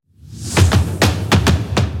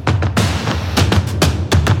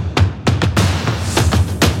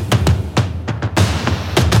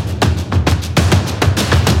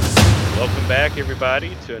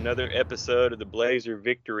everybody, to another episode of the Blazer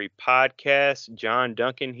Victory Podcast. John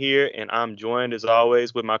Duncan here, and I'm joined as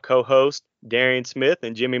always with my co-host Darian Smith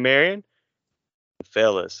and Jimmy Marion.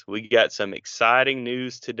 Fellas, we got some exciting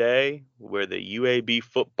news today where the UAB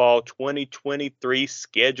football 2023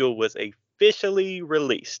 schedule was officially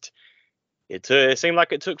released. It seemed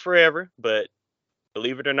like it took forever, but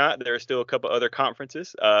believe it or not, there are still a couple other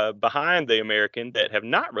conferences behind the American that have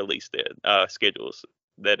not released their schedules.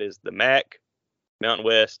 That is the MAC, Mountain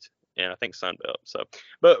West, and I think Sun Belt. So,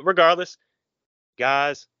 but regardless,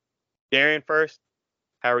 guys, Darian first,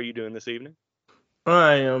 how are you doing this evening?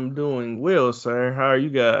 I am doing well, sir. How are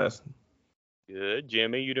you guys? Good.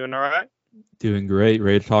 Jimmy, you doing all right? Doing great.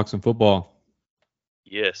 Ready to talk some football.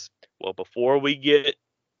 Yes. Well, before we get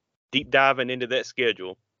deep diving into that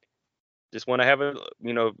schedule, just want to have a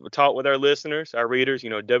talk with our listeners, our readers.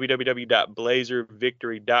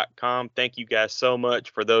 www.blazervictory.com. Thank you guys so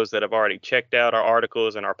much for those that have already checked out our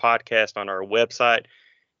articles and our podcast on our website.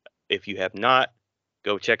 If you have not,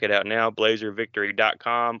 go check it out now.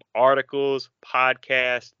 blazervictory.com. Articles,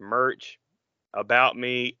 podcast, merch, about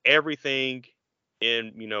me, everything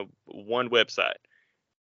in one website.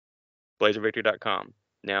 blazervictory.com.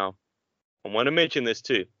 Now, I want to mention this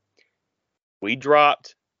too. We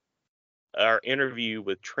dropped our interview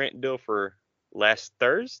with Trent Dilfer last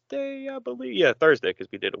Thursday, I believe. Yeah, Thursday, because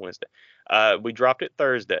we did it Wednesday. We dropped it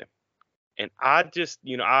Thursday. And I just,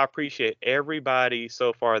 I appreciate everybody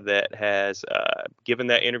so far that has given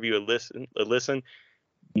that interview a listen.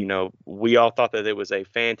 We all thought that it was a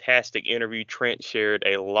fantastic interview. Trent shared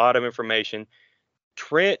a lot of information.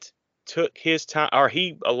 Trent took his time, or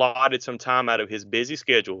he allotted some time out of his busy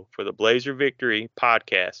schedule for the Blazer Victory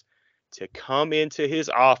podcast to come into his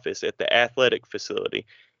office at the athletic facility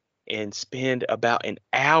and spend about an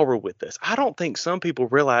hour with us. I don't think some people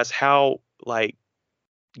realize how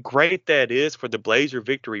great that is for the Blazer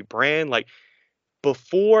Victory brand. Like,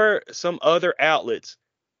 before some other outlets,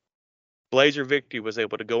 Blazer Victory was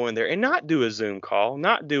able to go in there and not do a Zoom call,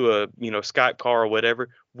 not do a Skype call or whatever.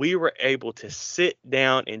 We were able to sit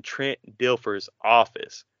down in Trent Dilfer's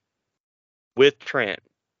office with Trent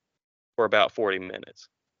for about 40 minutes.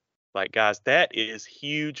 Like, guys, that is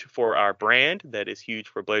huge for our brand. That is huge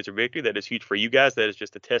for Blazer Victory. That is huge for you guys. That is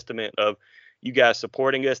just a testament of you guys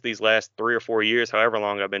supporting us these last 3 or 4 years, however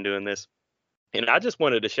long I've been doing this. And I just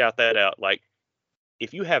wanted to shout that out. Like,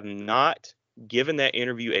 if you have not given that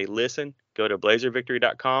interview a listen, go to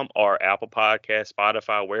blazervictory.com or Apple Podcasts,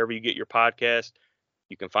 Spotify, wherever you get your podcast.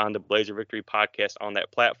 You can find the Blazer Victory podcast on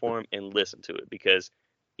that platform and listen to it, because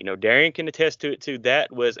Darian can attest to it too.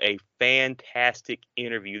 That was a fantastic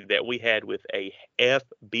interview that we had with a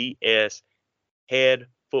FBS head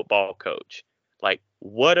football coach. Like,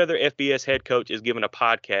 what other FBS head coach is given a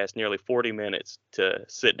podcast nearly 40 minutes to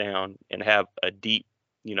sit down and have a deep,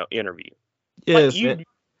 interview? Yes, you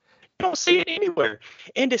don't see it anywhere.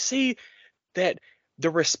 And to see that the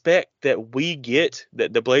respect that we get,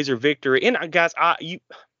 that the Blazer Victory, and guys,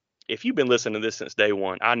 if you've been listening to this since day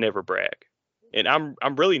one, I never brag. And I'm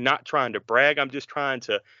really not trying to brag. I'm just trying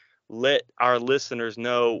to let our listeners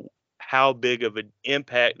know how big of an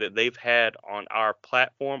impact that they've had on our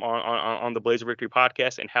platform, on the Blazer Victory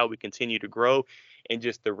podcast, and how we continue to grow, and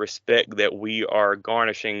just the respect that we are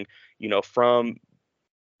garnishing, from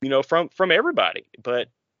everybody. But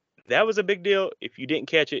that was a big deal. If you didn't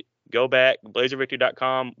catch it, go back,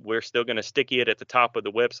 blazervictory.com. We're still going to stick it at the top of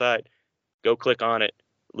the website. Go click on it,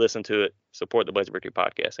 listen to it, support the Blazer Victory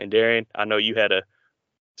podcast. And Darian, I know you had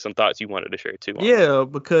some thoughts you wanted to share too. Yeah,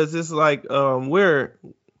 because it's like we're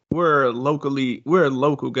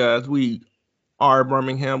local guys. We are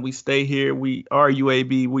Birmingham. We stay here. We are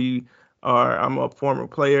UAB. I'm a former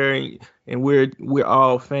player, and we're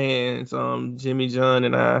all fans. Jimmy, John,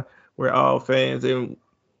 and we're all fans, and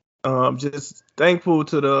just thankful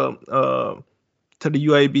to the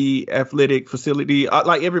UAB athletic facility,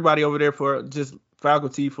 like everybody over there, for just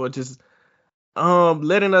faculty, for just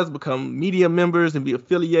letting us become media members and be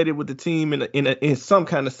affiliated with the team in some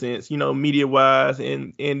kind of sense, media wise,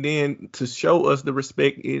 and then to show us the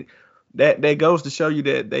respect. That goes to show you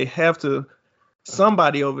that they have to,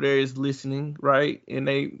 somebody over there is listening, right? And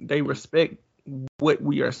they respect what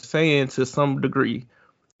we are saying to some degree.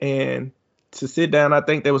 And to sit down, I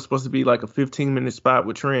think there was supposed to be like a 15-minute spot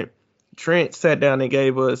with Trent. Trent sat down and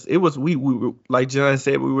gave us, we were, like John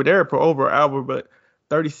said, we were there for over an hour, but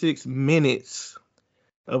 36 minutes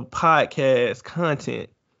of podcast content,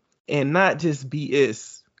 and not just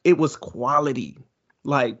BS. It was quality.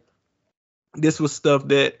 Like, this was stuff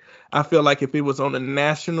that I feel like if it was on a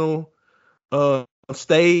national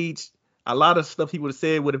stage, a lot of stuff he would have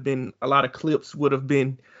said would have been, a lot of clips would have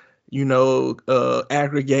been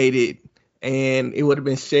aggregated, and it would have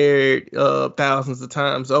been shared thousands of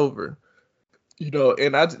times over.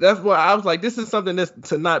 And that's why I was like, this is something that's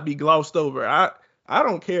to not be glossed over. I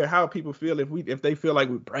don't care how people feel if they feel like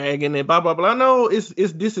we're bragging and blah blah blah. No, it's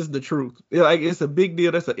this is the truth. It's a big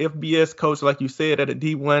deal. That's an FBS coach, like you said, at a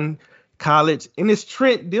D1 college, and it's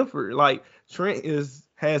Trent Dilfer. Like Trent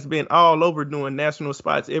has been all over doing national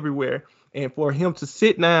spots everywhere, and for him to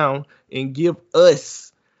sit down and give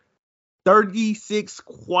us 36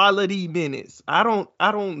 quality minutes. I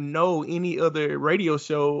don't know any other radio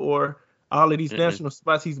show or all of these national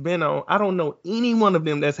spots he's been on. I don't know any one of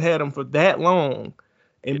them that's had him for that long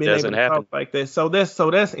and been able to talk like that. So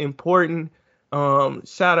that's important.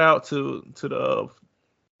 Shout out to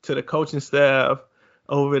the coaching staff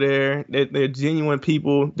over there. They're genuine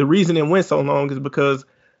people. The reason it went so long is because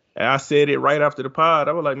I said it right after the pod.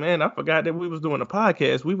 I was like, man, I forgot that we was doing a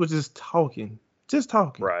podcast. We were just talking,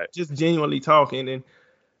 right? Just genuinely talking. And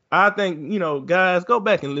I think, guys, go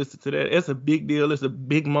back and listen to that. It's a big deal. It's a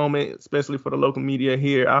big moment, especially for the local media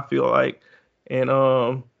here, I feel like. And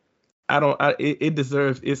it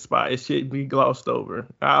deserves its spot. It shouldn't be glossed over.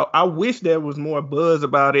 I wish there was more buzz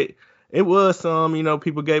about it. It was some,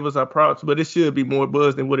 people gave us our props, but it should be more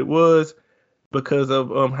buzz than what it was because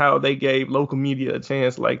of how they gave local media a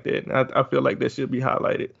chance like that. I feel like that should be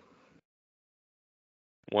highlighted.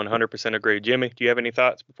 100% agree. Jimmy, do you have any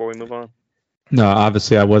thoughts before we move on? No,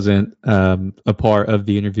 obviously I wasn't a part of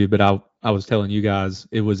the interview, but I was telling you guys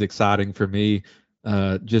it was exciting for me,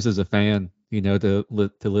 just as a fan, to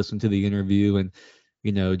listen to the interview, and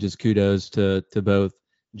just kudos to both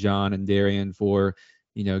John and Darian for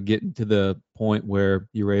getting to the point where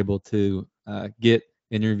you were able to get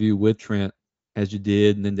interview with Trent as you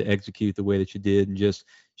did, and then to execute the way that you did, and just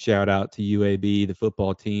shout out to UAB, the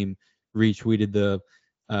football team retweeted the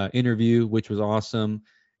interview, which was awesome.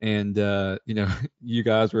 And, you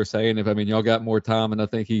guys were saying, y'all got more time, and I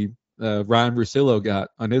think Ryan Russillo got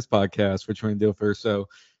on his podcast for Trent Dilfer. So,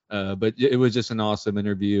 but it was just an awesome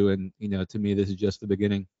interview. And, to me, this is just the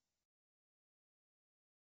beginning.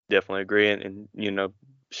 Definitely agree. And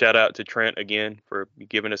shout out to Trent again for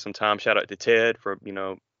giving us some time. Shout out to Ted for,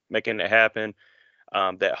 making it happen.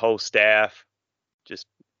 That whole staff, just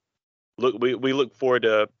we look forward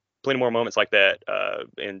to plenty more moments like that.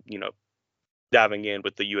 And, diving in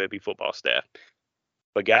with the UAB football staff.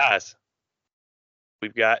 But guys,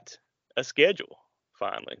 we've got a schedule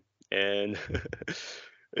finally, and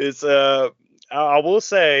it's I will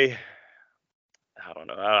say, I don't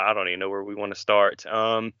know, I don't even know where we want to start.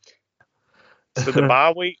 So the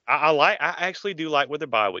bye week, I actually do like where the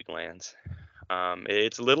bye week lands.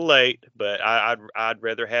 It's a little late, but I'd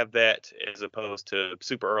rather have that as opposed to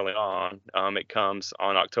super early on. It comes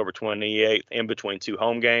on October 28th in between two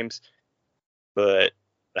home games. But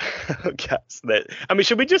guys,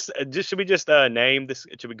 should we just name this?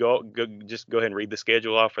 Should we go ahead and read the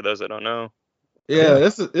schedule off for those that don't know? Yeah,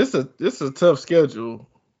 it's a tough schedule.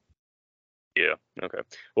 Yeah. Okay.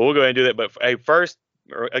 Well, we'll go ahead and do that. But hey, first,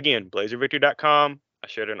 again, BlazerVictory.com. I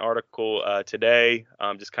shared an article today,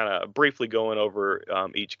 just kind of briefly going over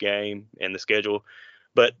each game and the schedule.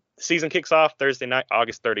 But the season kicks off Thursday night,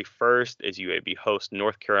 August 31st, as UAB hosts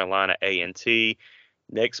North Carolina A&T.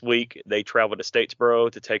 Next week, they travel to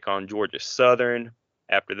Statesboro to take on Georgia Southern.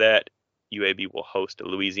 After that, UAB will host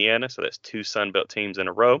Louisiana, so that's two Sun Belt teams in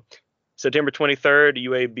a row. September 23rd,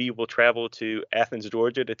 UAB will travel to Athens,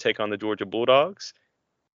 Georgia to take on the Georgia Bulldogs.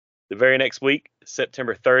 The very next week,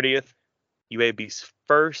 September 30th, UAB's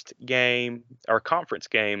first game, or conference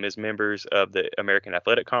game, as members of the American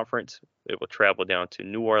Athletic Conference. They will travel down to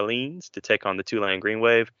New Orleans to take on the Tulane Green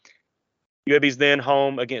Wave. UAB's then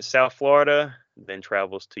home against South Florida, then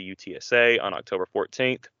travels to UTSA on October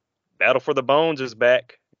 14th. Battle for the Bones is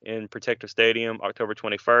back in Protective Stadium, October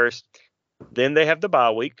 21st. Then they have the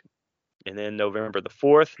bye week. And then November the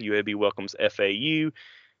 4th, UAB welcomes FAU.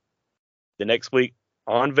 The next week,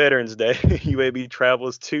 on Veterans Day, UAB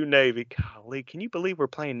travels to Navy. Golly, can you believe we're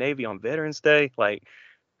playing Navy on Veterans Day? Like,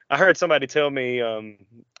 I heard somebody tell me,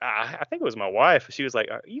 I think it was my wife. She was like,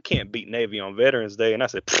 you can't beat Navy on Veterans Day. And I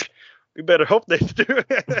said, we better hope they do.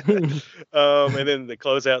 And then they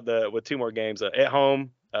close out with two more games at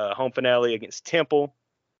home, home finale against Temple,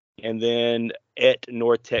 and then at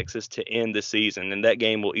North Texas to end the season. And that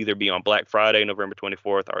game will either be on Black Friday, November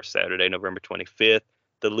 24th, or Saturday, November 25th.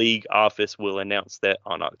 The league office will announce that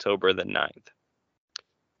on October the 9th.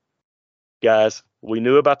 Guys, we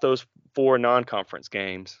knew about those 4 non-conference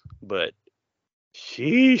games, but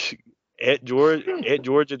sheesh. At Georgia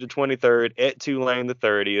the 23rd, at Tulane the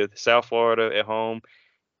 30th, South Florida at home,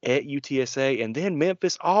 at UTSA, and then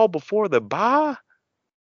Memphis all before the bye.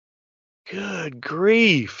 Good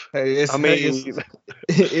grief! Hey, I mean,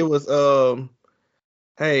 it was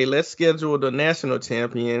hey, let's schedule the national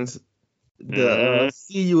champions, the mhm.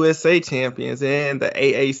 CUSA champions, and the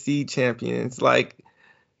AAC champions. Like,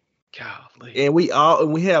 Golly. and we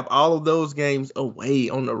have all of those games away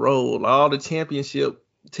on the road. All the championship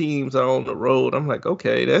teams are on the road. I'm like,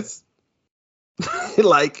 okay, that's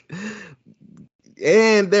like,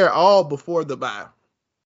 and they're all before the bye.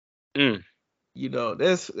 Mm.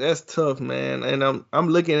 That's tough, man. And I'm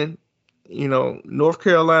looking, North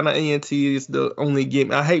Carolina A&T is the only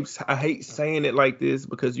game. I hate saying it like this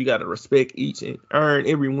because you got to respect each and earn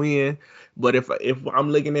every win. But if I'm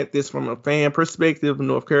looking at this from a fan perspective,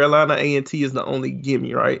 North Carolina A&T is the only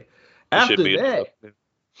gimme, right? It should After be a dub. that,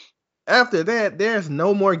 after that, there's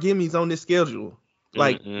no more gimmies on this schedule.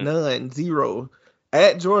 Like Mm-mm. none, zero.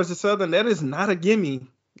 At Georgia Southern, that is not a gimme,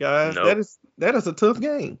 guys. Nope. That is a tough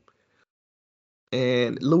game.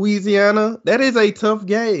 And Louisiana, that is a tough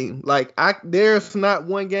game. Like there's not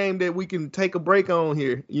one game that we can take a break on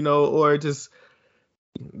here, or just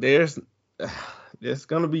there's it's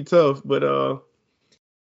gonna be tough. But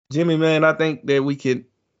Jimmy, man, I think that we could.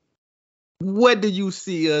 What do you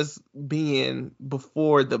see us being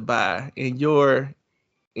before the bye in your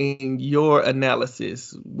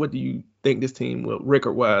analysis? What do you think this team will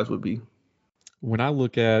record wise would be? When I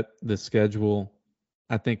look at the schedule,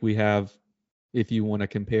 I think we have, if you want to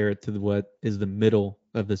compare it to what is the middle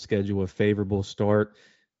of the schedule, a favorable start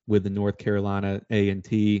with the North Carolina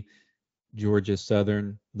A&T, Georgia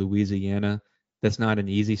Southern, Louisiana. That's not an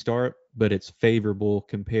easy start, but it's favorable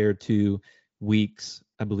compared to weeks,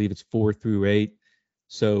 I believe it's 4 through 8.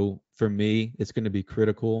 So for me, it's going to be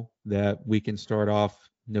critical that we can start off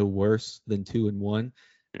no worse than 2-1.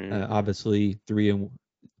 Mm-hmm. Obviously,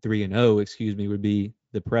 3-0, excuse me, would be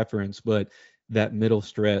the preference, but that middle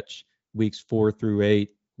stretch, weeks 4 through 8,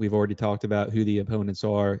 we've already talked about who the opponents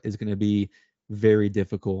are, is going to be very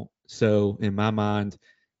difficult. So in my mind,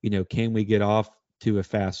 can we get off to a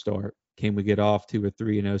fast start? Can we get off to a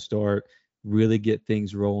 3-0 start? Really get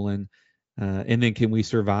things rolling, and then can we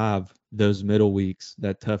survive those middle weeks,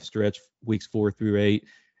 that tough stretch, weeks 4 through 8,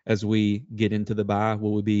 as we get into the bye?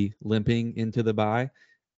 Will we be limping into the bye?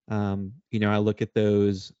 I look at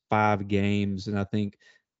those 5 games, and I think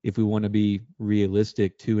if we want to be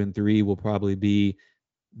realistic, 2-3 will probably be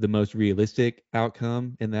the most realistic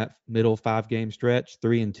outcome in that middle 5 game stretch.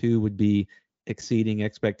 3-2 would be exceeding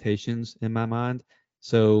expectations in my mind.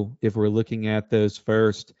 So if we're looking at those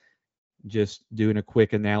first, just doing a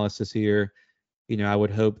quick analysis here, I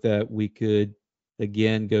would hope that we could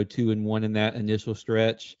again go 2-1 in that initial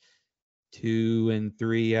stretch,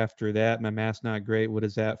 2-3 after that. My math's not great. What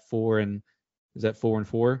is that? Is that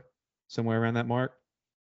 4-4? Somewhere around that mark?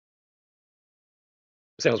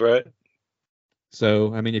 Sounds right.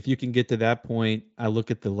 So, I mean, if you can get to that point, I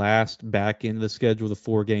look at the last back end of the schedule, the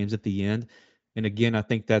 4 games at the end. And again, I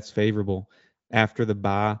think that's favorable. After the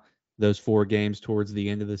bye, those 4 games towards the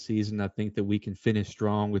end of the season, I think that we can finish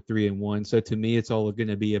strong with 3-1. So to me, it's all going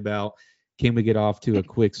to be about, can we get off to a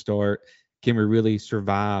quick start? Can we really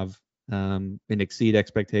survive and exceed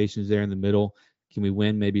expectations there in the middle? Can we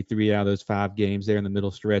win maybe 3 out of those 5 games there in the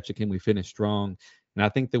middle stretch? And can we finish strong? And I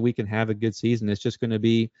think that we can have a good season. It's just going to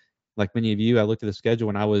be, like many of you, I looked at the schedule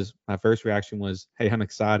and my first reaction was, hey, I'm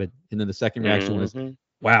excited. And then the second reaction was, Mm-hmm.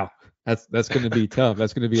 wow, that's going to be tough.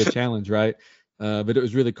 That's going to be a challenge, right? But it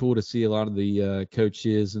was really cool to see a lot of the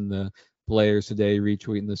coaches and the players today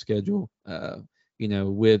retweeting the schedule.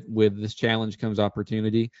 With this challenge comes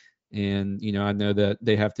opportunity. And, I know that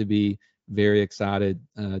they have to be very excited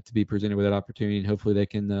to be presented with that opportunity. And hopefully they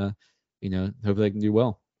can, hopefully they can do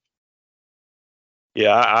well.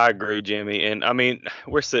 Yeah, I agree, Jimmy. And I mean,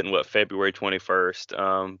 we're sitting February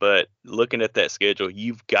 21st. But looking at that schedule,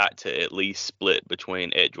 you've got to at least split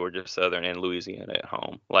between at Georgia Southern and Louisiana at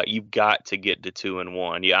home. Like you've got to get to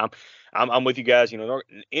 2-1. Yeah, I'm with you guys.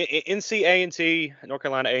 NC A&T, North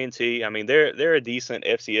Carolina A&T. I mean, they're a decent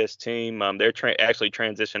FCS team. They're actually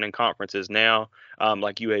transitioning conferences now.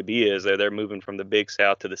 Like UAB is. They're moving from the Big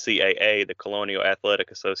South to the CAA, the Colonial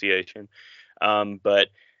Athletic Association. But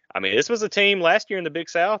I mean, this was a team last year in the Big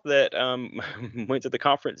South that went to the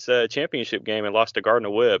conference championship game and lost to Gardner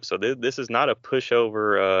Webb. So this is not a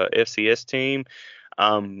pushover FCS team.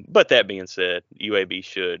 But that being said, UAB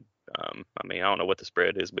should. I mean, I don't know what the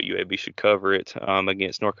spread is, but UAB should cover it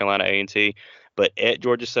against North Carolina A&T. But at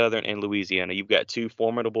Georgia Southern and Louisiana, you've got two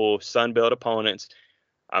formidable Sun Belt opponents.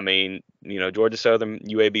 I mean, Georgia Southern,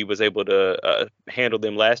 UAB was able to handle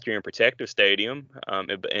them last year in Protective Stadium.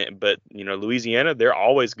 But Louisiana, they're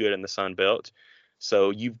always good in the Sun Belt.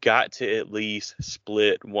 So you've got to at least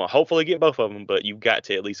split one. Hopefully get both of them, but you've got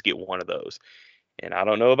to at least get one of those. And I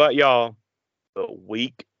don't know about y'all, but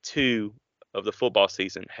week 2 of the football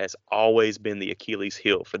season has always been the Achilles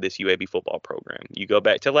heel for this UAB football program. You go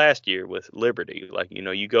back to last year with Liberty,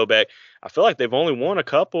 you go back. I feel like they've only won a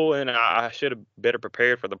couple, and I should have better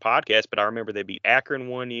prepared for the podcast, but I remember they beat Akron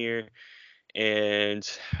one year, and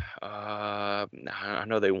I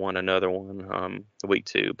know they won another one week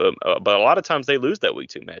 2, but a lot of times they lose that week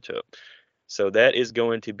 2 matchup. So that is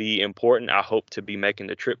going to be important. I hope to be making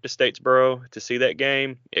the trip to Statesboro to see that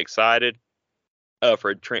game. Excited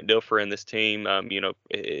for Trent Dilfer and this team.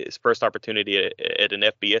 His first opportunity at an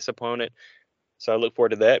FBS opponent. So I look forward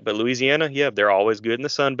to that. But Louisiana, yeah, they're always good in the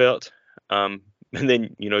Sun Belt. And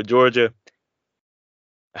then, Georgia.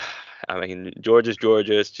 I mean, Georgia's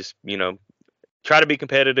Georgia. It's just, try to be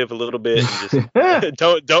competitive a little bit and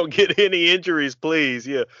just don't get any injuries, please.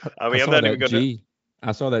 Yeah. I mean, I'm not even going to.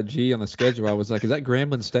 I saw that G on the schedule. I was like, is that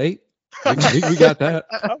Grambling State? We got that.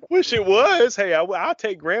 I wish it was. Hey, I'll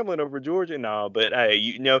take Grambling over Georgia now. But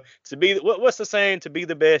hey, to be what's the saying? To be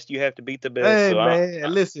the best, you have to beat the best. Hey,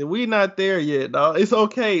 man, listen, we're not there yet, dog. It's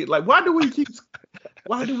okay. Like, why do we keep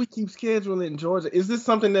scheduling Georgia? Is this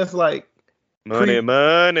something that's like money? Have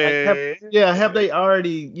they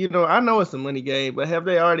already? I know it's a money game, but have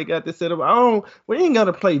they already got this set up? We ain't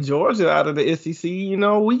gonna play Georgia out of the SEC.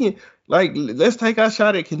 We can let's take our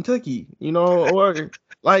shot at Kentucky. Or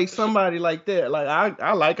like somebody like that. Like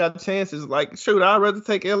I like our chances. Like shoot, I'd rather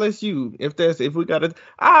take LSU if we got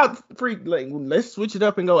let's switch it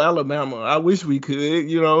up and go Alabama. I wish we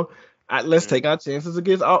could. Let's take our chances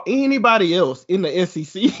against anybody else in the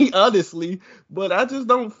SEC, honestly. But I just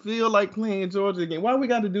don't feel like playing Georgia again. Why we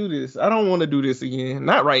got to do this? I don't want to do this again.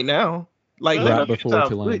 Not right now. Right before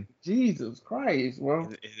Tulane. Jesus Christ,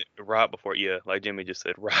 bro. Right before, like Jimmy just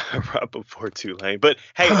said, right before Tulane. But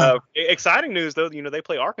hey, exciting news though. They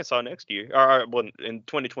play Arkansas next year, or in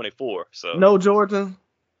 2024. So no Georgia.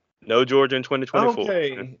 No Georgia in 2024.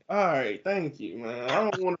 Okay, all right, thank you, man. I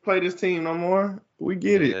don't want to play this team no more. We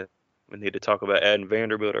get it. We need to talk about adding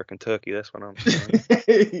Vanderbilt or Kentucky. That's what I'm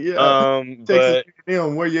saying. Yeah. Texas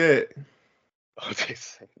A&M, where you at? Oh,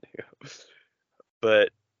 Texas A&M. But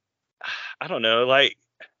I don't know. Like,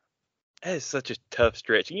 that is such a tough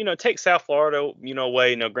stretch. Take South Florida,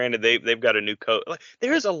 away. Granted, they've got a new coach. Like,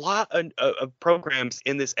 there's a lot of programs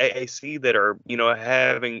in this AAC that are,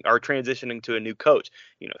 are transitioning to a new coach.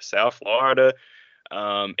 South Florida,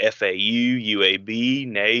 FAU, UAB,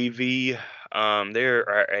 Navy. There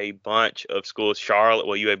are a bunch of schools. Charlotte.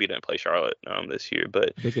 Well, UAB didn't play Charlotte this year,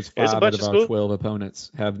 but I think it's 5 out of our 12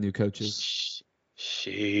 opponents have new coaches.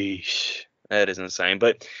 Sheesh, that is insane.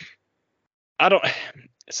 But I don't.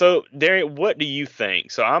 So, Darian, what do you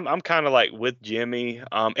think? So, I'm kind of like with Jimmy.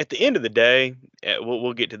 At the end of the day,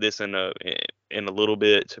 we'll get to this in a little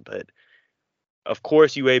bit, but of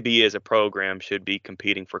course, UAB as a program should be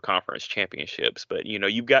competing for conference championships. But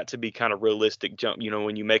you've got to be kind of realistic.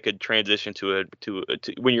 When you make a transition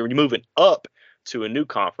when you're moving up to a new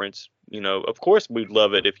conference. Of course, we'd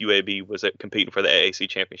love it if UAB was competing for the AAC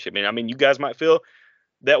championship. And I mean, you guys might feel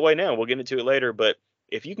that way now. We'll get into it later, but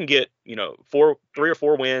if you can get, 3 or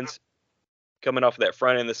 4 wins coming off of that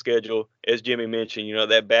front end of the schedule, as Jimmy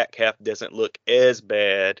mentioned, that back half doesn't look as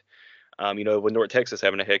bad. With North Texas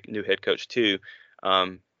having a new head coach too,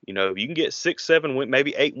 you can get 6, 7,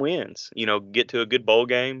 maybe 8 wins. Get to a good bowl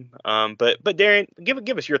game. But Darian,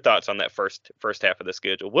 give us your thoughts on that first half of the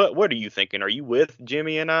schedule. What are you thinking? Are you with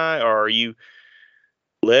Jimmy and I, or are you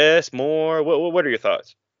less, more? What are your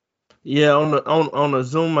thoughts? Yeah, on the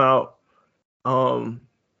zoom out. Trent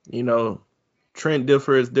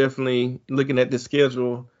Dilfer is definitely looking at the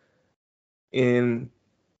schedule, and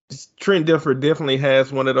Trent Dilfer definitely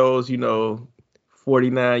has one of those,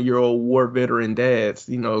 49-year-old war veteran dads.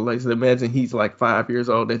 Imagine he's like 5 years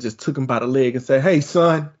old that just took him by the leg and said, "Hey,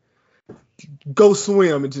 son, go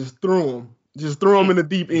swim," and just threw him in the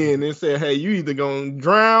deep end and said, "Hey, you either gonna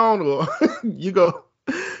drown or you go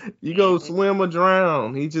swim or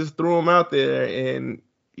drown." He just threw him out there, and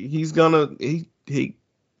he's gonna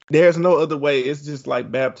there's no other way. It's just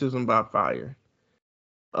like baptism by fire.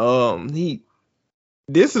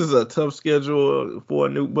 This is a tough schedule for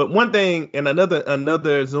but one thing, and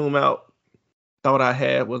another zoom out thought I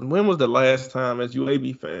had was, when was the last time as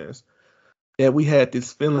UAB fans that we had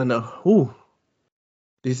this feeling of,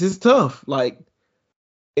 this is tough. Like,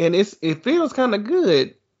 and it feels kind of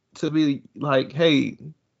good to be like, hey,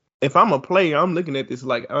 if I'm a player, I'm looking at this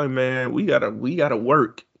like, oh man, we gotta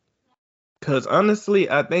work. Because honestly,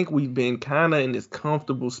 I think we've been kind of in this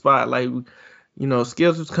comfortable spot. Like,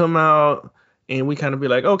 schedules come out and we kind of be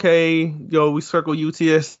like, okay, we circle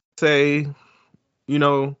UTSA,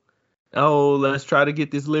 oh, let's try to get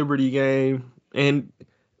this Liberty game. And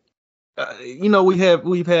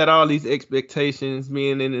we've had all these expectations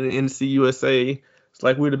being in the NCUSA. It's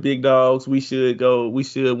like we're the big dogs. We should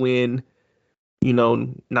win,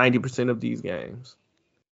 90% of these games.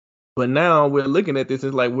 But now we're looking at this,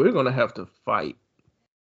 it's like we're gonna have to fight.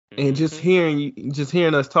 And just hearing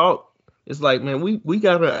us talk, it's like, man, we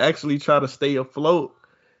gotta actually try to stay afloat.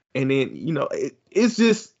 And then,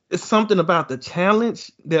 it's something about the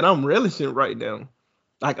challenge that I'm relishing right now.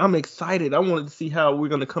 Like, I'm excited. I wanted to see how we're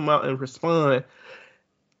gonna come out and respond.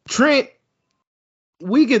 Trent,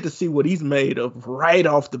 we get to see what he's made of right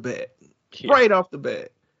off the bat. Yeah. Right off the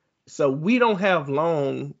bat. So we don't have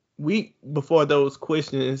long before those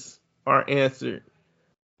questions are answered.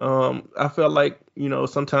 I felt like,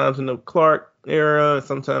 sometimes in the Clark era,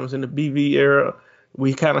 sometimes in the BV era,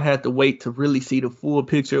 we kind of had to wait to really see the full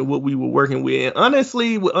picture of what we were working with. And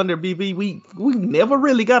honestly, under BV, we never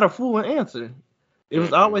really got a full answer. It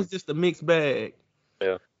was always just a mixed bag.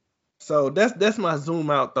 Yeah. So that's my zoom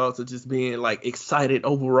out thoughts of just being like excited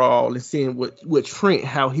overall and seeing what Trent,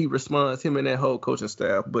 how he responds, him and that whole coaching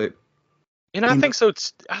staff. But I think so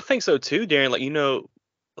too, Darren.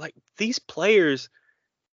 Like these players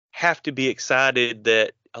have to be excited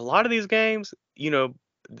that a lot of these games,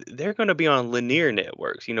 they're going to be on linear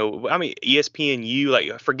networks. ESPNU,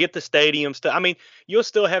 like forget the stadium stuff. I mean, you'll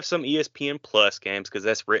still have some ESPN Plus games because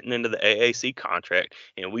that's written into the AAC contract,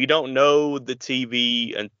 and we don't know the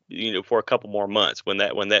TV and for a couple more months when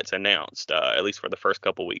that's announced, at least for the first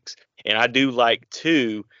couple weeks. And I do like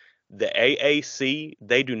too, the AAC,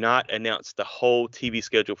 they do not announce the whole TV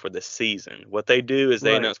schedule for the season. What they do is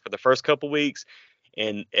they announce for the first couple weeks.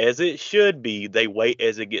 And as it should be, they wait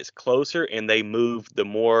as it gets closer and they move the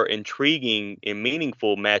more intriguing and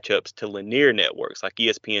meaningful matchups to linear networks like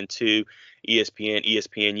ESPN2, ESPN,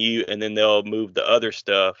 ESPNU, and then they'll move the other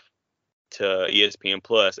stuff to ESPN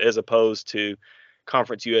Plus, as opposed to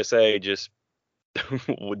Conference USA just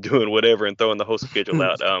doing whatever and throwing the whole schedule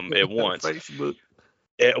out at once. Facebook.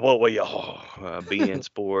 BN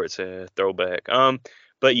Sports, throwback.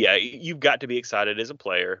 But yeah, you've got to be excited as a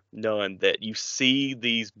player, knowing that you see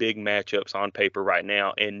these big matchups on paper right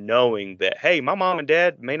now and knowing that, hey, my mom and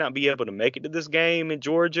dad may not be able to make it to this game in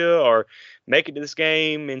Georgia or make it to this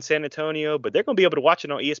game in San Antonio, but they're going to be able to watch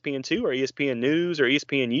it on ESPN2 or ESPN News or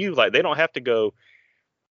ESPNU. Like, they don't have to go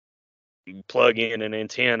plug in an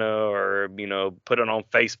antenna or, put it on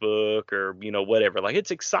Facebook or, whatever. Like,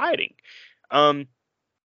 it's exciting.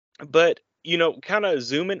 But, kind of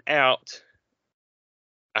zooming out,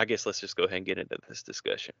 I guess let's just go ahead and get into this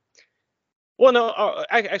discussion. Well, no,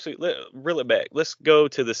 actually, reel it back. Let's go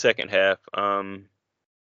to the second half.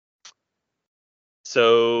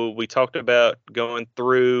 So we talked about going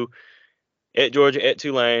through at Georgia, at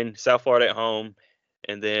Tulane, South Florida at home,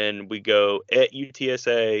 and then we go at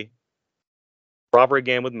UTSA, rivalry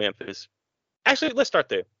game with Memphis. Actually, let's start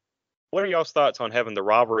there. What are y'all's thoughts on having the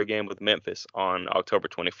rivalry game with Memphis on October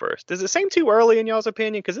 21st? Does it seem too early in y'all's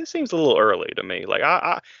opinion? Because it seems a little early to me. Like,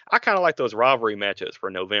 I kind of like those rivalry matchups for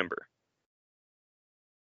November.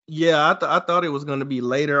 Yeah, I thought it was going to be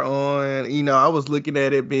later on. I was looking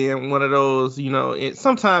at it being one of those,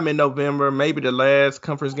 sometime in November, maybe the last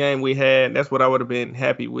conference game we had. That's what I would have been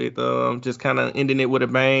happy with. Just kind of ending it with a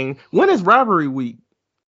bang. When is rivalry week?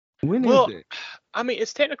 When is it? I mean,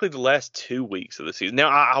 it's technically the last 2 weeks of the season. Now,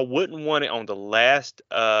 I wouldn't want it on the last.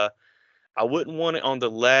 I wouldn't want it on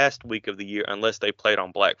the last week of the year unless they played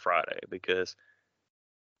on Black Friday, because,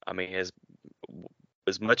 I mean, as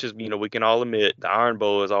much as we can all admit, the Iron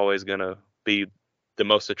Bowl is always going to be the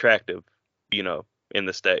most attractive, in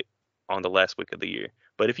the state on the last week of the year.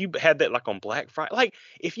 But if you had that like on Black Friday, like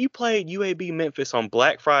if you played UAB Memphis on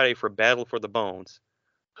Black Friday for Battle for the Bones,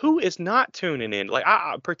 who is not tuning in? Like,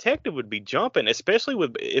 Protective would be jumping, especially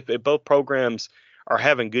if both programs are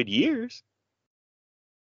having good years.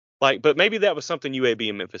 Like, but maybe that was something UAB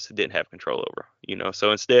and Memphis didn't have control over,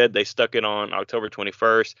 So instead, they stuck it on October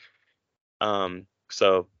 21st.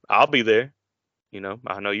 So I'll be there.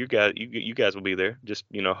 I know you guys will be there. Just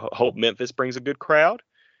hope Memphis brings a good crowd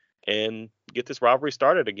and get this rivalry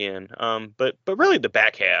started again. But really the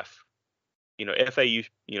back half, FAU,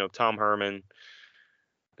 Tom Herman.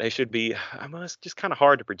 They should be. It's just kind of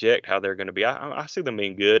hard to project how they're going to be. I see them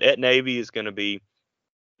being good. At Navy is going to be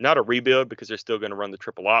not a rebuild because they're still going to run the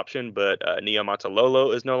triple option, but Nia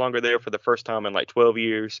Montalolo is no longer there for the first time in like 12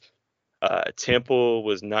 years. Temple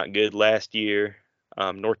was not good last year.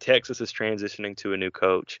 North Texas is transitioning to a new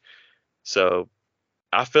coach. So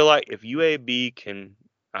I feel like if UAB can,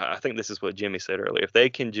 I think this is what Jimmy said earlier, if they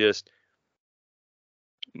can just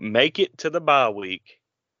make it to the bye week.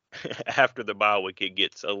 After the bye week, it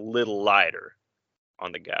gets a little lighter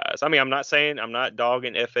on the guys. I mean, I'm not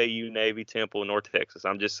dogging FAU, Navy, Temple, North Texas.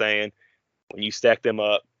 I'm just saying when you stack them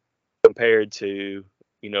up compared to,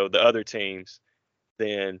 the other teams,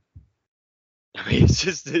 then I mean it's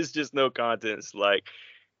just no contest. Like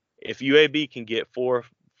if UAB can get four,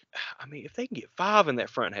 I mean if they can get five in that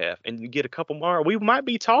front half and you get a couple more, we might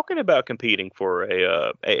be talking about competing for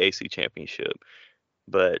a AAC championship.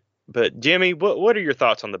 But Jimmy, what are your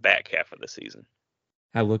thoughts on the back half of the season?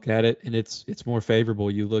 I look at it and it's more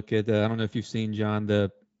favorable. You look at I don't know if you've seen, John,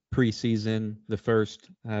 the first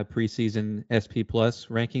preseason SP Plus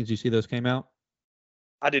rankings. You see those came out?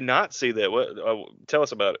 I did not see that. What? Tell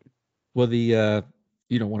us about it. Well, you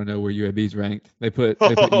don't want to know where UAB's ranked. They put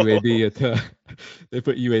UAB at they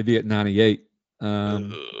put UAB at 98.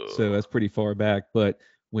 So that's pretty far back. But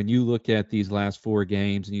when you look at these last four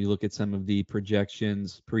games and you look at some of the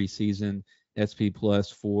projections preseason SP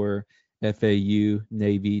Plus for FAU,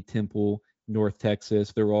 Navy, Temple, North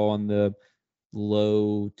Texas, they're all in the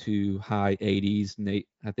low to high 80s.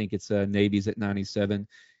 I think it's Navy's at 97.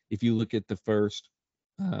 If you look at the first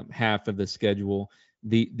half of the schedule,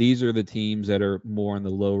 these are the teams that are more on the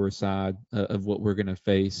lower side of what we're going to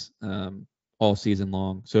face all season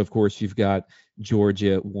long. So, of course, you've got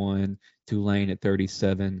Georgia at 1, Tulane at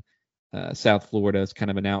 37. South Florida is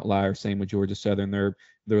kind of an outlier. Same with Georgia Southern. They're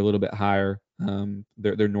a little bit higher.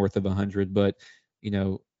 They're north of 100. But,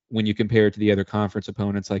 when you compare it to the other conference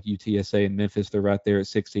opponents like UTSA and Memphis, they're right there at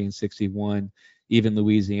 60 and 61. Even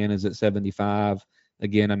Louisiana's at 75.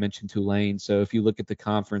 Again, I mentioned Tulane. So if you look at the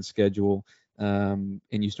conference schedule and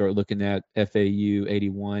you start looking at FAU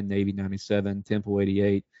 81, Navy 97, Temple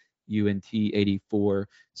 88, UNT 84.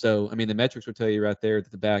 So, I mean, the metrics will tell you right there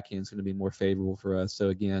that the back end is going to be more favorable for us. So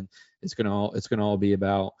again, it's going to all be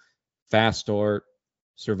about fast start,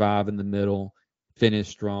 survive in the middle, finish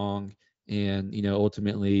strong, and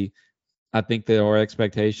ultimately, I think that our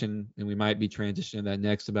expectation, and we might be transitioning that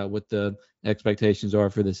next about what the expectations are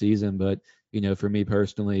for the season, but for me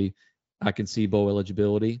personally, I can see bowl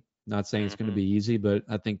eligibility. Not saying it's going to be easy, but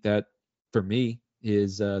I think that for me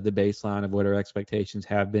is the baseline of what our expectations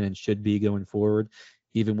have been and should be going forward,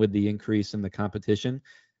 even with the increase in the competition.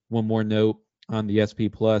 One more note on the SP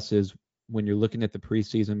Plus is when you're looking at the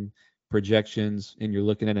preseason projections and you're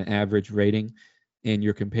looking at an average rating and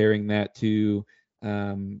you're comparing that to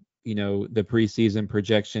the preseason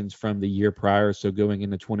projections from the year prior, so going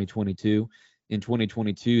into 2022. In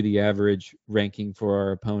 2022, the average ranking for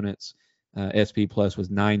our opponents, SP Plus,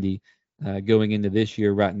 was 90. Going into this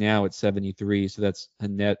year, right now it's 73, so that's a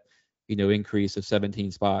net, increase of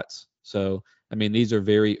 17 spots. So, I mean, these are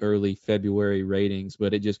very early February ratings,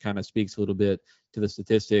 but it just kind of speaks a little bit to the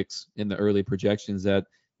statistics in the early projections that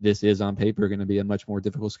this is on paper going to be a much more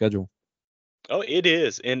difficult schedule. Oh, it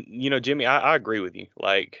is. And, Jimmy, I agree with you.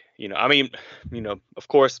 Like, of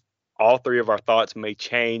course, all three of our thoughts may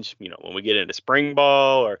change, when we get into spring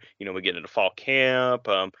ball or, we get into fall camp.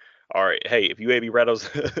 Or, hey, if UAB rattles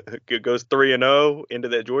goes 3-0 into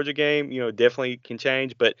that Georgia game, definitely can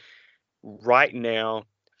change. But right now,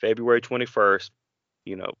 February 21st,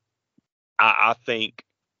 I think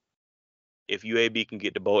if UAB can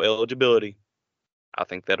get to bowl eligibility, I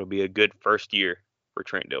think that'll be a good first year for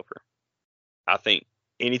Trent Dilfer. I think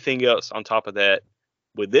anything else on top of that,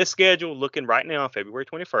 with this schedule looking right now, February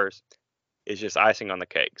 21st, is just icing on the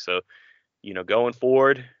cake. So, going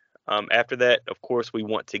forward, after that, of course, we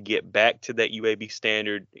want to get back to that UAB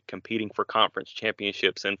standard, competing for conference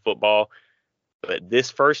championships in football. But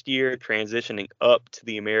this first year, transitioning up to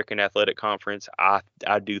the American Athletic Conference, I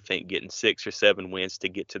do think getting 6 or 7 wins to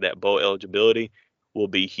get to that bowl eligibility will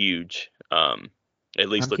be huge. At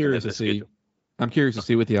least looking at the schedule. I'm curious to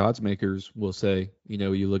see what the odds makers will say.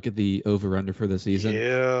 You look at the over-under for the season.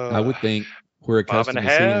 Yeah. I would think we're accustomed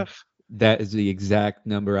to seeing that is the exact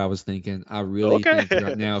number I was thinking. I really think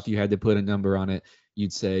right now, if you had to put a number on it,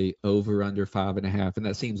 you'd say over-under 5.5. And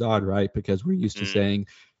that seems odd, right? Because we're used to saying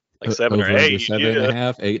like 7 or 8,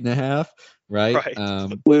 7.5, 8.5,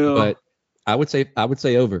 right? But I would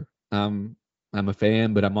say over. I'm a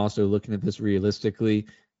fan, but I'm also looking at this realistically.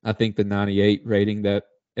 I think the 98 rating that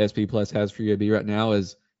SP Plus has for UAB right now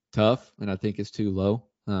is tough, and I think it's too low.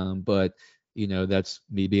 But that's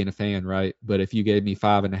me being a fan, right? But if you gave me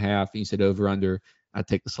 5.5 and you said over under, I'd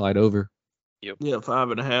take the slide over. Yep. Yeah,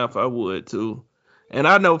 5.5, I would too. And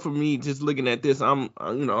I know for me, just looking at this, I'm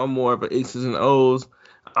more of an X's and O's.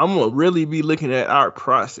 I'm gonna really be looking at our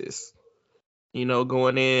process,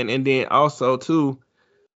 going in, and then also too,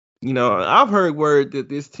 I've heard word that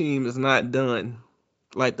this team is not done.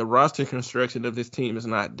 Like the roster construction of this team is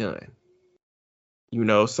not done.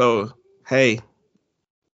 So hey,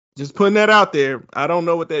 just putting that out there. I don't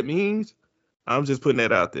know what that means. I'm just putting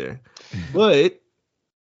that out there. But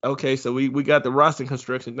okay, so we got the roster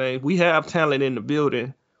construction thing. We have talent in the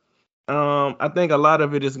building. I think a lot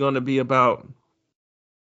of it is going to be about,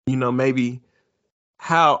 maybe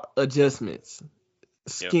how adjustments,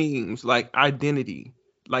 schemes, like identity,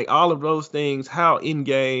 like all of those things, how in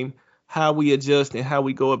game, how we adjust and how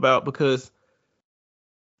we go about, because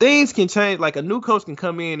things can change. Like a new coach can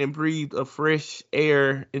come in and breathe a fresh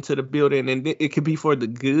air into the building, and it could be for the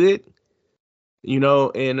good,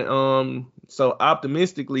 and so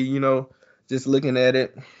optimistically, just looking at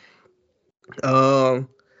it,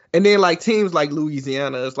 and then like teams like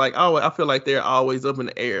Louisiana, it's like, oh, I feel like they're always up in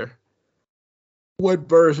the air. What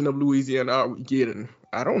version of Louisiana are we getting?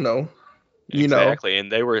 I don't know. Exactly,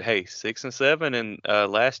 and they were 6-7 in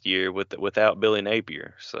last year without Billy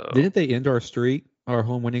Napier. So didn't they end our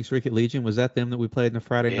home winning streak at Legion? Was that them that we played in the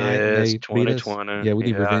Friday night and they beat us? Yeah, we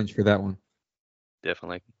need revenge for that one.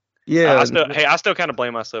 Definitely. Yeah. I still kind of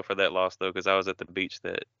blame myself for that loss though, because I was at the beach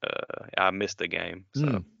that I missed the game.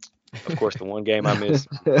 So of course the one game I missed.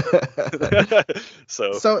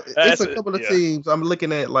 So it's a couple of teams I'm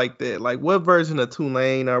looking at like that. Like, what version of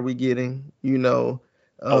Tulane are we getting?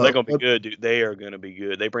 They're gonna be good, dude. They are gonna be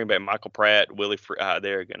good. They bring back Michael Pratt, Willie.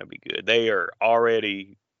 They're gonna be good. They are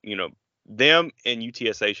already, them and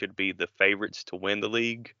UTSA should be the favorites to win the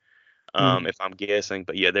league. If I'm guessing,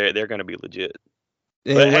 but yeah, they're gonna be legit.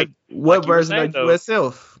 And but what version of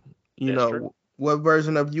USF? True. What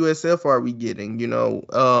version of USF are we getting?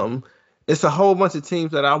 It's a whole bunch of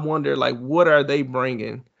teams that I wonder, like, what are they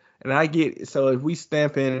bringing? And I get, so if we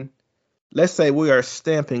stamping, let's say we are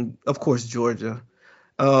stamping, of course, Georgia,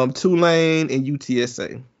 Tulane and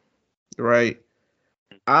UTSA, right?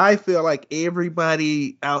 I feel like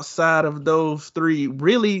everybody outside of those three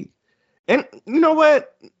really, and you know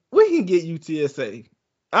what? We can get UTSA.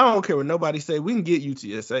 I don't care what nobody say. We can get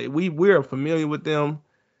UTSA. We're familiar with them.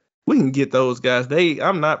 We can get those guys.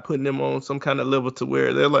 I'm not putting them on some kind of level to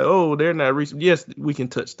where they're like, oh, they're not reaching. Yes, we can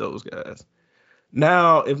touch those guys.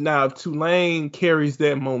 Now, if Tulane carries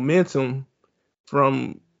that momentum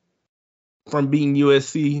from beating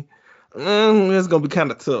USC, it's gonna be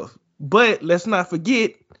kind of tough. But let's not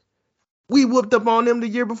forget, we whooped up on them the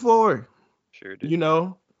year before. Sure did.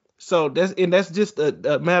 So that's just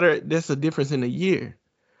a matter. That's a difference in a year.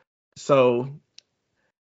 So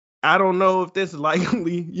I don't know if that's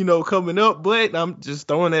likely, coming up, but I'm just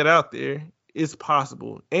throwing that out there. It's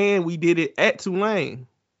possible. And we did it at Tulane,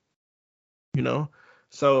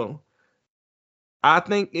 So I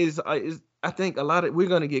think I think a lot of, we're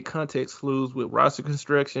going to get context clues with roster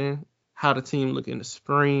construction, how the team look in the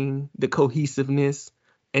spring, the cohesiveness,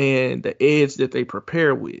 and the edge that they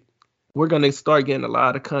prepare with. We're going to start getting a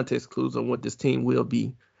lot of context clues on what this team will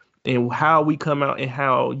be and how we come out and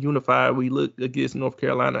how unified we look against North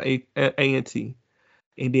Carolina A&T.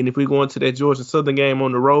 And then if we go into that Georgia Southern game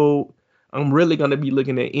on the road, I'm really going to be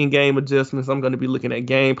looking at in-game adjustments. I'm going to be looking at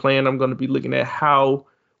game plan. I'm going to be looking at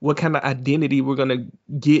what kind of identity we're going to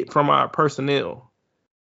get from our personnel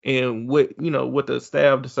and what the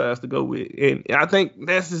staff decides to go with. And I think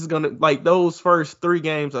that's just going to, like, those first three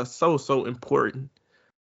games are so important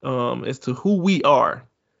as to who we are.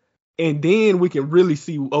 And then we can really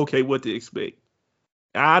see, okay, what to expect.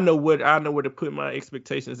 I know where to put my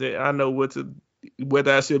expectations at. I know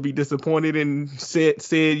whether I should be disappointed in said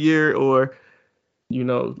year or,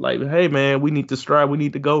 like, hey man, we need to strive. We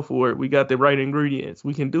need to go for it. We got the right ingredients.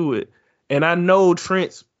 We can do it. And I know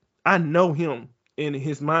I know him and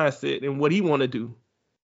his mindset and what he want to do.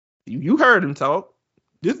 You heard him talk.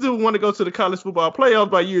 This dude want to go to the college football playoffs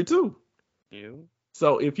by year 2. Yeah.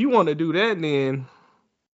 So if you want to do that, then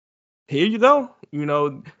here you go.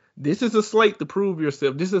 This is a slate to prove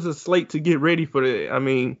yourself. This is a slate to get ready for that. I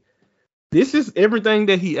mean, this is everything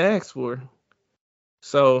that he asked for.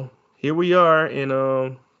 So here we are,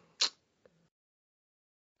 and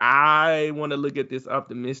I want to look at this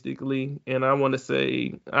optimistically, and I want to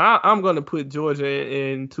say I'm going to put Georgia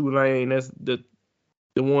and Tulane as the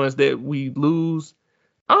ones that we lose.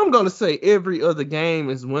 I'm going to say every other game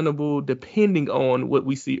is winnable depending on what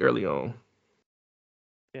we see early on.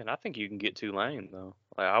 Yeah, and I think you can get Tulane though.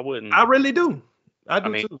 Like, I wouldn't. I really do. I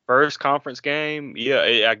mean, too. First conference game.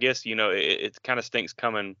 Yeah, I guess it kind of stinks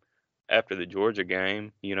coming after the Georgia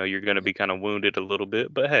game. You're going to be kind of wounded a little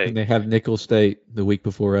bit, but hey. And they have Nicholls State the week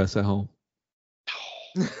before us at home.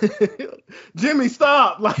 Jimmy,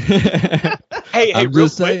 stop! Like, hey, I'm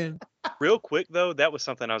just saying. Real quick though, that was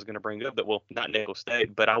something I was going to bring up. Not Nicholls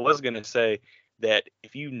State, but I was going to say that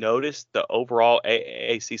if you notice the overall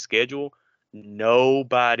AAC schedule,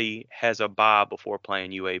 nobody has a bye before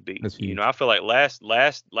playing UAB. That's huge. I feel like last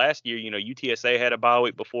year, UTSA had a bye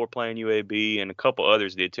week before playing UAB, and a couple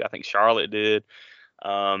others did too. I think Charlotte did.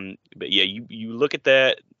 But yeah, you look at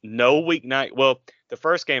that. No weeknight. Well, the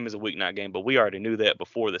first game is a weeknight game, but we already knew that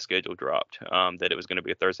before the schedule dropped. That it was going to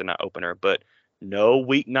be a Thursday night opener. But no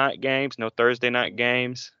weeknight games, no Thursday night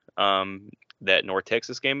games. That North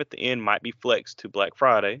Texas game at the end might be flexed to Black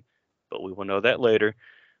Friday, but we will know that later.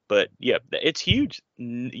 But yeah, it's huge.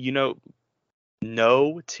 No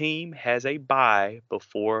team has a bye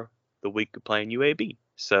before the week of playing UAB,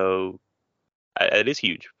 so it is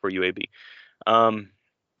huge for UAB.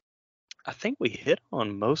 I think we hit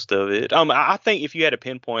on most of it. I think if you had to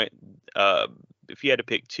pinpoint, if you had to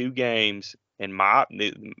pick two games, in my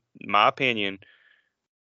opinion,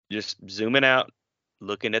 just zooming out,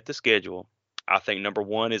 looking at the schedule, I think number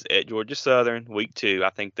one is at Georgia Southern, week 2. I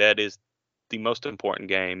think that is the most important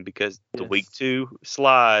game because the week 2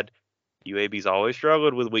 slide, UAB's always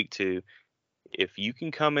struggled with week 2. If you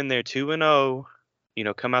can come in there 2-0,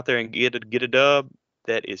 come out there and get a dub,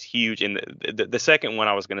 that is huge. And the second one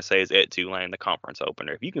I was going to say is at Tulane, the conference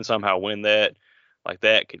opener. If you can somehow win that, like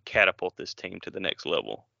that could catapult this team to the next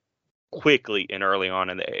level quickly and early on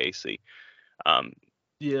in the AAC.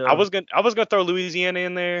 Yeah, I was gonna throw Louisiana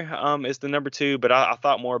in there as the number 2, but I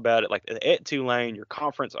thought more about it. Like at Tulane, your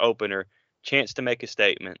conference opener, chance to make a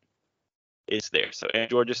statement is there. So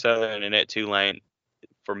at Georgia Southern and at Tulane,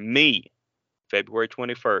 for me, February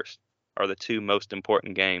 21st are the 2 most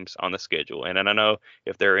important games on the schedule. And I know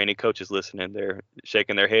if there are any coaches listening, they're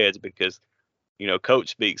shaking their heads because, Coach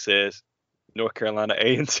Speak says North Carolina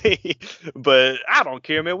A&T, but I don't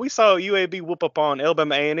care, man. We saw UAB whoop up on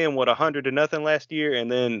Alabama A&M 100-0 last year,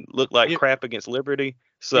 and then look like crap against Liberty.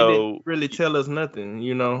 So it didn't really tell us nothing,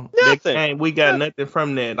 Nothing. We got nothing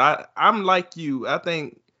from that. I'm like you. I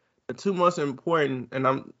think the 2 most important, and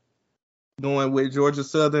I'm going with Georgia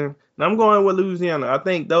Southern, and I'm going with Louisiana. I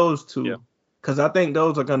think those 2, because I think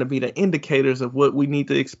those are going to be the indicators of what we need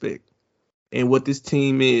to expect and what this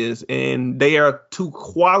team is. And they are 2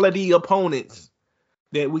 quality opponents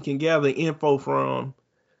that we can gather info from,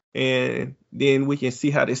 and then we can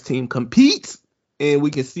see how this team competes, and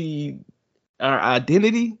we can see our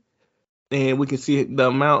identity, and we can see the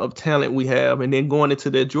amount of talent we have. And then going into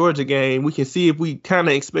the Georgia game, we can see if we kind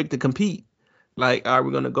of expect to compete. Like, are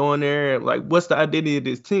we going to go in there? Like, what's the identity of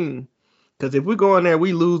this team? Because if we go in there,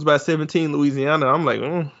 we lose by 17 Louisiana, I'm like,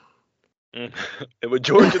 And with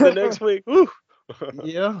Georgia the next week, woo.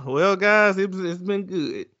 Yeah, well, guys, it's been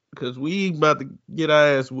good because we about to get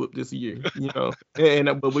our ass whooped this year, but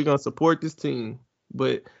we're going to support this team.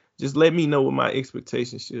 But just let me know what my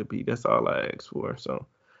expectations should be. That's all I ask for. So,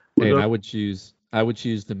 and I would choose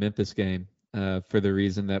the Memphis game for the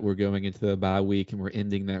reason that we're going into the bye week and we're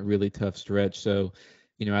ending that really tough stretch. So,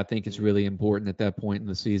 I think it's really important at that point in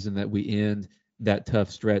the season that we end that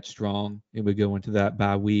tough stretch strong and we go into that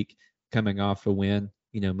bye week coming off a win,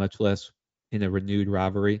 much less in a renewed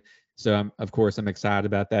rivalry. So I'm excited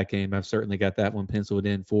about that game. I've certainly got that one penciled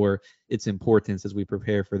in for its importance as we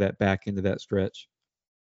prepare for that back into that stretch.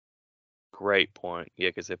 Great point. Yeah,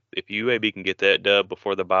 because if UAB can get that dub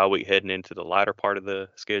before the bye week heading into the lighter part of the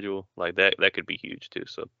schedule, like that could be huge too.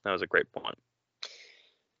 So that was a great point.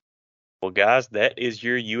 Well, guys, that is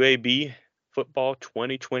your UAB football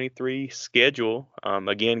 2023 schedule.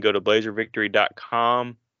 Again, go to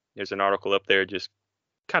blazervictory.com. There's an article up there just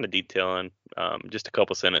kind of detailing just a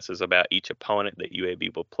couple sentences about each opponent that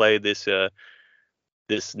UAB will play this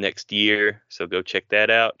next year. So go check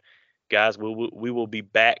that out. Guys, we will be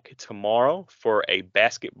back tomorrow for a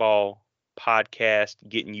basketball podcast,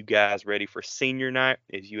 getting you guys ready for senior night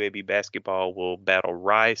as UAB basketball will battle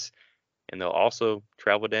Rice, and they'll also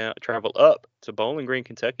travel up to Bowling Green,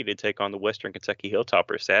 Kentucky to take on the Western Kentucky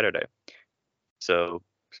Hilltoppers Saturday. So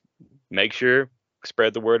make sure,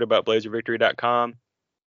 spread the word about blazervictory.com.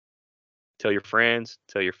 Tell your friends,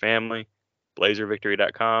 tell your family,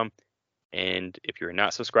 blazervictory.com. And if you're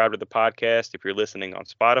not subscribed to the podcast, if you're listening on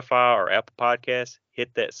Spotify or Apple Podcasts,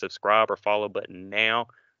 hit that subscribe or follow button now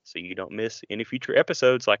so you don't miss any future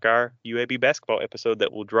episodes like our UAB basketball episode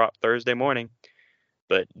that will drop Thursday morning.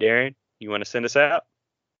 But Darren, you want to send us out?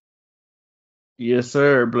 Yes,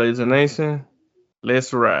 sir. Blazer Nation,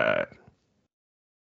 let's ride.